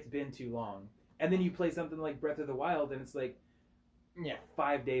 it's been too long. And then you play something like Breath of the Wild, and it's like,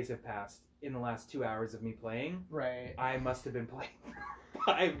 5 days have passed in the last 2 hours of me playing. Right. I must have been playing for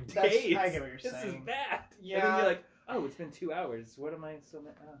 5 days. I get what you're saying. This is bad. Yeah. And then you're like, oh, it's been 2 hours. What am I so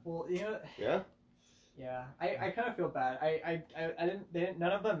mad? Well, you know. Yeah. Yeah, I kind of feel bad. I didn't.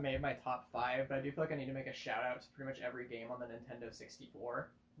 None of them made my top 5, but I do feel like I need to make a shout out to pretty much every game on the Nintendo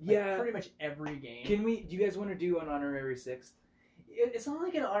 64. Like, yeah. Pretty much every game. Do you guys want to do an honorary 6th? It's not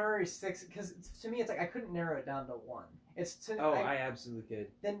like an honorary 6 because to me it's like I couldn't narrow it down to 1. I absolutely could.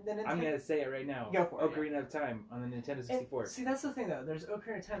 Then I'm gonna say it right now. Go for it. Ocarina of Time on the Nintendo 64. See, that's the thing though. There's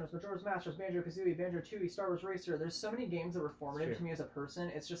Ocarina of Time, there's Majora's Mask, there's Banjo-Kazooie, Banjo-Tooie, Star Wars Racer. There's so many games that were formative to me as a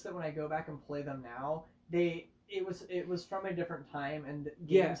person. It's just that when I go back and play them now, it was from a different time, and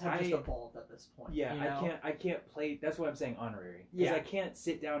games have just evolved at this point. Yeah, you know? I can't play. That's why I'm saying honorary. Because I can't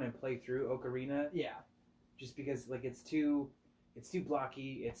sit down and play through Ocarina. Yeah. Just because like it's too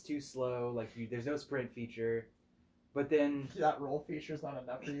blocky, it's too slow. Like there's no sprint feature. But then that roll feature's not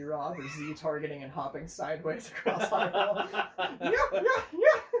enough for you, Rob. Or Z targeting and hopping sideways across Hyrule.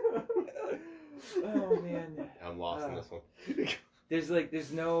 Oh man, I'm lost in this one.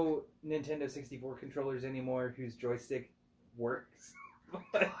 There's no Nintendo 64 controllers anymore whose joystick works.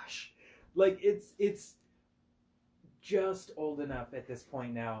 Gosh, like it's just old enough at this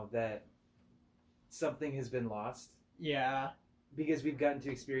point now that something has been lost. Yeah, because we've gotten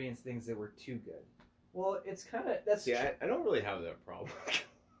to experience things that were too good. Well, it's kind of that's. Yeah, I don't really have that problem.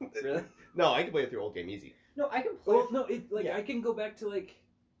 Really? No, I can play through old game easy. No, I can play. Well, no, I can go back to like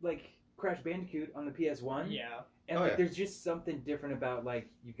Crash Bandicoot on the PS1. Yeah. And there's just something different about like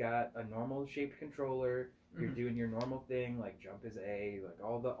you got a normal shaped controller, you're doing your normal thing, like jump is A, like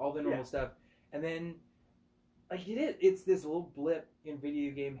all the normal stuff, and then like it's this little blip in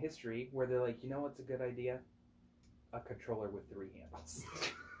video game history where they're like, you know what's a good idea? A controller with 3 handles.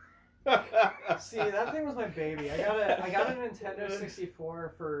 See, that thing was my baby. I got a Nintendo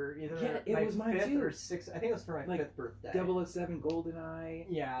 64 for either my 5th or 6th. I think it was for my 5th birthday. 007 GoldenEye.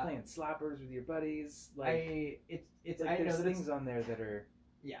 Yeah. Playing slappers with your buddies. Like there's things on there that are.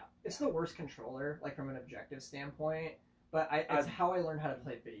 Yeah, it's the worst controller, like from an objective standpoint. But it's how I learned how to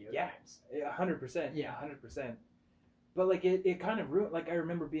play video games. 100%. Yeah, 100%. But like it kind of ruined. Like I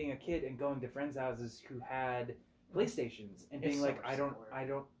remember being a kid and going to friends' houses who had PlayStations and being like, I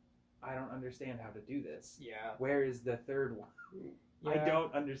don't understand how to do this. Yeah. Where is the third one? Yeah. I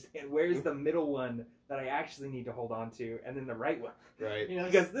don't understand. Where is the middle one that I actually need to hold on to, and then the right one? Right. You know,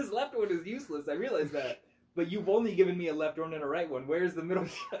 because this left one is useless. I realize that. But you've only given me a left one and a right one. Where's the middle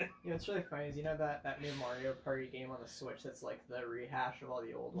one? You know, what's really funny is that new Mario Party game on the Switch that's like the rehash of all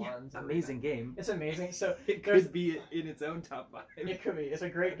the old ones. Amazing game. It's amazing. So it could be in its own top 5. It could be. It's a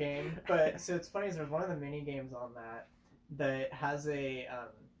great game. But so it's funny is there's one of the mini games on that has a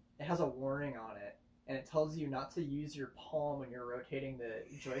it has a warning on it, and it tells you not to use your palm when you're rotating the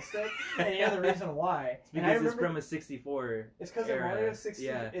joystick. And you know the reason why? It's because it's from a 64. It's because in Mario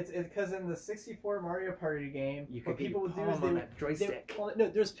 64. Yeah. It's because in the 64 Mario Party game, what people would do is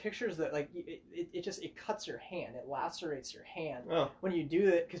there's pictures that like it cuts your hand, it lacerates your hand when you do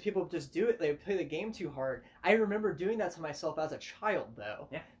it because people just do it. They play the game too hard. I remember doing that to myself as a child though,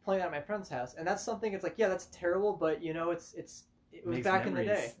 playing that at my friend's house, and that's something. It's like that's terrible, but you know It was back in the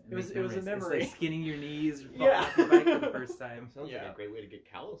day. It was a memory. It's like skinning your knees, falling off your bike for the first time. Sounds like a great way to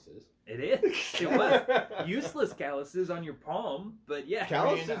get calluses. It is. It was useless calluses on your palm, but yeah.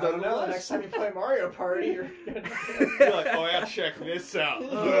 Calluses. I don't know. Next time you play Mario Party, you're like, oh yeah, check this out.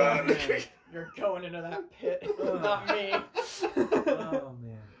 You're going into that pit, not me. Oh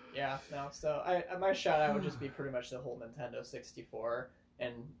man. Yeah, no. So my shout out would just be pretty much the whole Nintendo 64,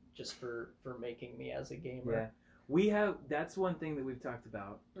 and just for making me as a gamer. Yeah, that's one thing that we've talked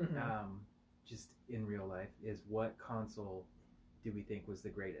about, just in real life, is what console do we think was the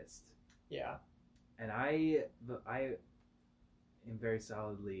greatest? Yeah. And I am very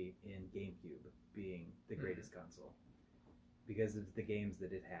solidly in GameCube being the greatest console because of the games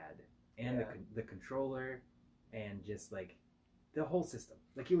that it had and the controller and just like the whole system.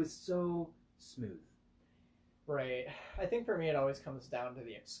 Like it was so smooth. Right. I think for me it always comes down to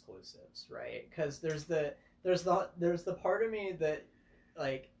the exclusives, right? Because there's the part of me that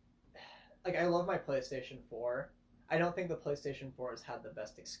like I love my PlayStation 4. I don't think the PlayStation 4 has had the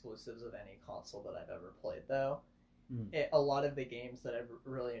best exclusives of any console that I've ever played, though. A lot of the games that I've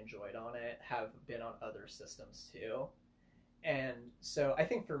really enjoyed on it have been on other systems too, and so I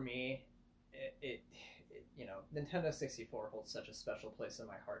think for me, it Nintendo 64 holds such a special place in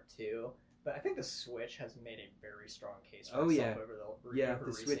my heart too. But I think the Switch has made a very strong case for itself over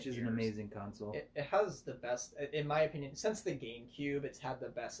the Switch is an amazing console. It has the best, in my opinion, since the GameCube. It's had the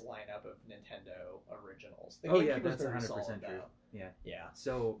best lineup of Nintendo originals. The GameCube that's 100% solid, true. Yeah.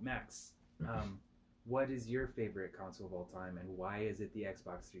 So Max, what is your favorite console of all time, and why is it the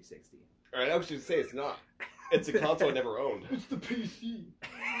Xbox 360? All right, I was just say it's not. It's a console I never owned. It's the PC.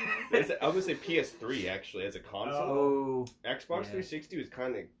 I would say PS3 actually as a console. Xbox 360 was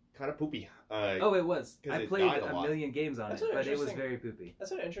kind of poopy. It was. I played a million games on it, but it was very poopy.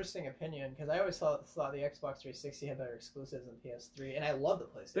 That's an interesting opinion, because I always thought the Xbox 360 had better exclusives than PS3, and I love the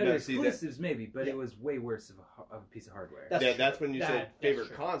PlayStation. Better exclusives, maybe, but it was way worse of a piece of hardware. That's when you said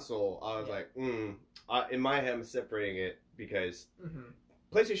favorite console. I was like, in my head, I'm separating it because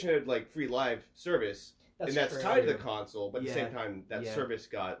PlayStation had like free live service, and that's tied to the console, but at the same time, that service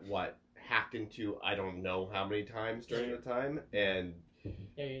got hacked into I don't know how many times during the time, and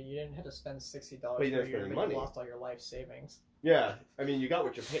yeah, you didn't have to spend $60 per year, but you lost all your life savings. Yeah, I mean, you got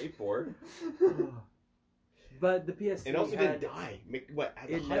what you paid for. But the PS3 it also didn't die.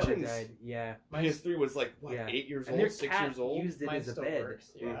 It never died. Yeah, PS3 was like 8 years old, and 6 years old. Used it as a bed,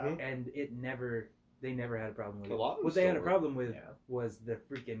 works, and they never had a problem with it. What they had a problem with was the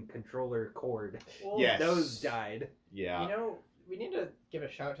freaking controller cord. Well, those died. Yeah, we need to give a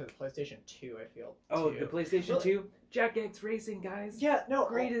shout out to the PlayStation 2, I feel. The PlayStation 2? Jack X Racing, guys. Yeah, no.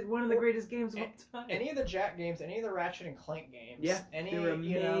 One of the greatest games of all time. Any of the Jack games, any of the Ratchet and Clank games. Yeah, they were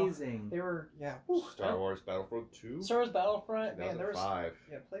amazing. They were, Star Wars Battlefront 2? Star Wars Battlefront, man, there was...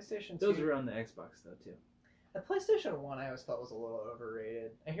 PlayStation 2. Those were on the Xbox, though, too. The PlayStation 1 I always felt was a little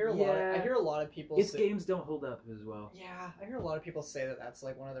overrated. I hear a lot of people its games don't hold up as well. Yeah, I hear a lot of people say that that's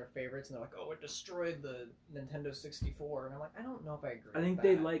like one of their favorites, and they're like, "Oh, it destroyed the Nintendo 64," and I'm like, I don't know if I agree.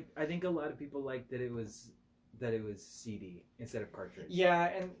 I think a lot of people liked that it was CD instead of cartridge.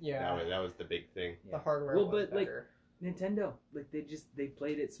 That was the big thing. The hardware was better. Like Nintendo, like they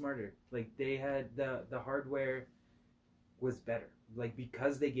played it smarter. Like they had the hardware was better. Like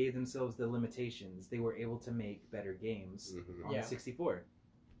because they gave themselves the limitations, they were able to make better games on the 64.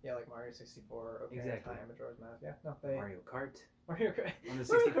 Yeah, like Mario 64. Okay, exactly. Majora's Mask. Yeah, Mario Kart on the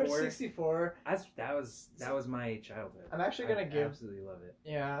 64. Mario Kart 64. That was my childhood. I'm actually gonna absolutely love it.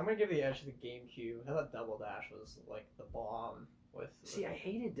 Yeah, I'm gonna give the edge to the GameCube. I thought Double Dash was like the bomb. I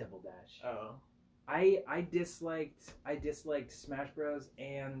hated Double Dash. Oh. I disliked Smash Bros.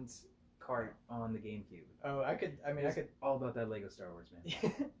 And Kart on the GameCube. Oh, I could all about that Lego Star Wars,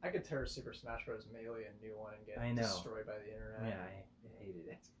 man. I could tear Super Smash Bros. Melee a new one and get destroyed by the internet. Yeah, I hated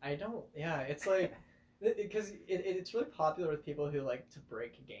it. I don't. Yeah, it's like because it's really popular with people who like to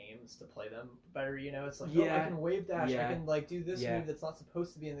break games to play them better. It's like I can wave dash. I can like do this move that's not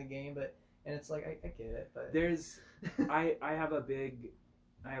supposed to be in the game, and it's like I get it, but there's I have a big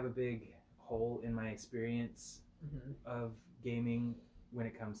hole in my experience of gaming when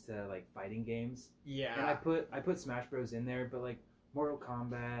it comes to like fighting games. Yeah. And I put Smash Bros in there, but like Mortal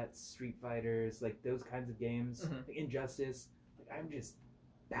Kombat, Street Fighters, like those kinds of games, like Injustice, like I'm just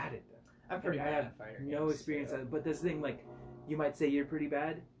bad at them. I'm pretty bad at fighter no games, experience at it. But this thing, like, you might say you're pretty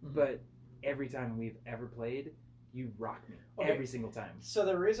bad, but every time we've ever played, you rock me every single time. So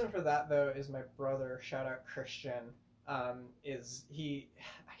the reason for that though is my brother, shout out Christian, I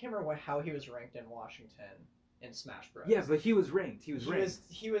can't remember how he was ranked in Washington. in Smash Bros. Yeah, but he was ranked. He was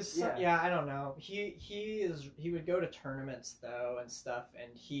I don't know. He would go to tournaments though and stuff,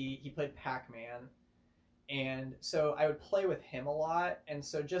 and he played Pac-Man, and so I would play with him a lot, and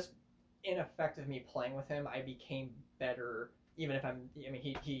so just in effect of me playing with him, I became better. Even if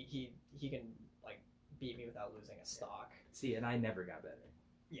he can like beat me without losing a stock. See, and I never got better.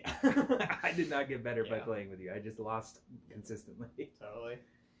 Yeah. I did not get better by playing with you. I just lost consistently. Totally.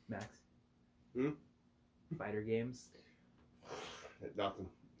 Max? Fighter games? Nothing.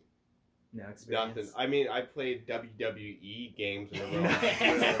 No experience? Nothing. I mean, I played WWE games when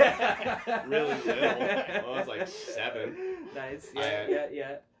I was really little. I was like 7. Nice.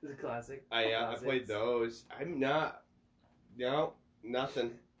 Yeah. It's a classic. I played those. I'm not... No,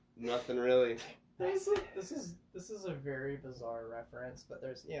 nothing. Nothing really. This is a very bizarre reference, but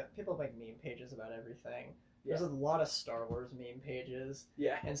there's people make meme pages about everything. There's a lot of Star Wars meme pages.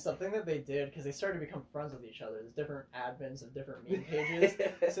 Yeah. And something that they did, because they started to become friends with each other, there's different admins of different meme pages.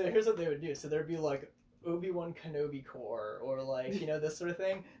 So here's what they would do. So there'd be like Obi-Wan Kenobi Core, or like, this sort of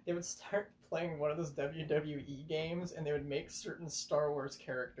thing. They would start playing one of those WWE games, and they would make certain Star Wars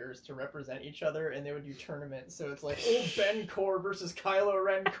characters to represent each other, and they would do tournaments. So it's like old Ben Core versus Kylo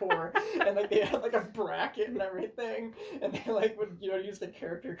Ren Core, and like they had like a bracket and everything, and they like would use the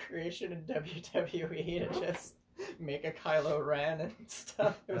character creation in WWE to just make a Kylo Ren and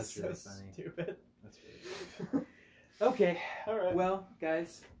stuff. It was really so funny. Stupid. That's really funny. Okay. All right. Well,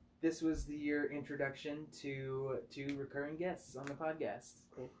 guys, this was your introduction to recurring guests on the podcast.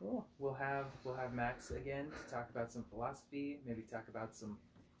 Cool. We'll have Max again to talk about some philosophy, maybe talk about some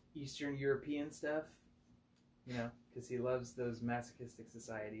Eastern European stuff, because he loves those masochistic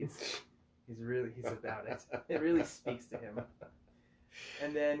societies. He's about it. It really speaks to him.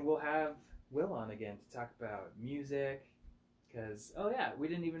 And then we'll have Will on again to talk about music, because we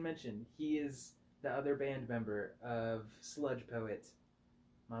didn't even mention he is the other band member of Sludge Poet,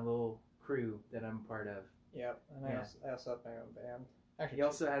 my little crew that I'm part of. Yep, and I also have my own band. Actually, he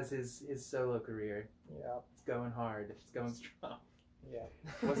also has his solo career. Yeah. It's going hard. It's going strong. Yeah.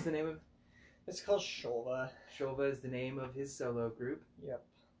 What's the name of? It's called Shulva. Shulva is the name of his solo group. Yep.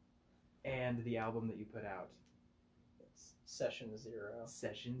 And the album that you put out. It's Session Zero.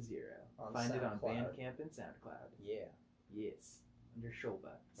 Session Zero. Find SoundCloud. it on Bandcamp and SoundCloud. Yeah. Yes. Under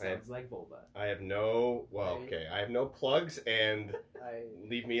Shulva. Sounds like Volva. I have no... Well, okay. I have no plugs, and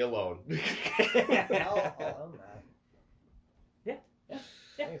leave me alone. I'll own that. Yeah. I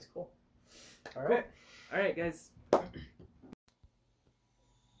think it's cool. All right. All right, guys.